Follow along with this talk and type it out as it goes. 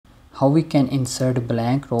how we can insert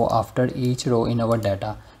blank row after each row in our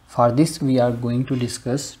data. For this we are going to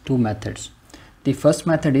discuss two methods. The first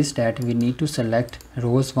method is that we need to select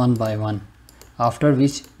rows one by one, after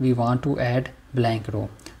which we want to add blank row.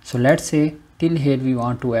 So let's say till here we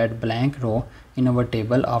want to add blank row in our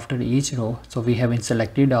table after each row. So we have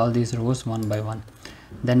selected all these rows one by one.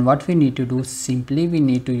 Then what we need to do, simply we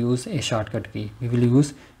need to use a shortcut key. We will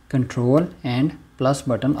use Control and plus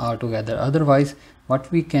button all together. Otherwise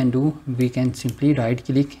what we can do, we can simply right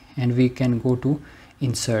click and we can go to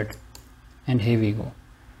insert, and here we go.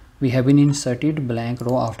 We have been inserted blank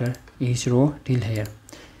row after each row till here.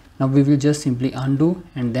 Now we will just simply undo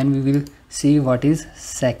and then we will see what is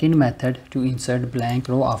second method to insert blank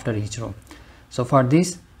row after each row. So for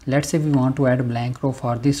this, let's say we want to add blank row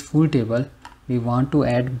for this full table. We want to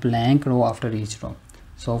add blank row after each row.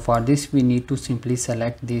 So for this we need to simply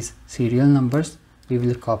select these serial numbers. We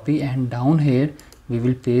will copy and down here we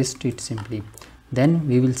will paste it simply. Then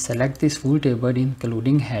we will select this full table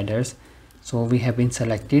including headers. So we have been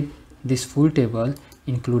selected this full table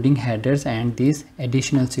including headers and these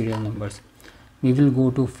additional serial numbers. We will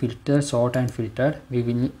go to filter, sort and filter. We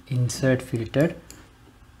will insert filter.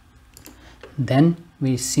 Then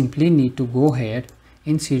we simply need to go here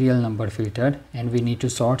in serial number filter and we need to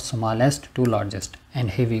sort smallest to largest, and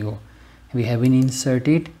here we go. We have been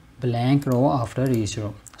inserted blank row after each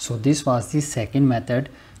row. So this was the second method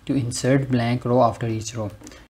to insert blank row after each row.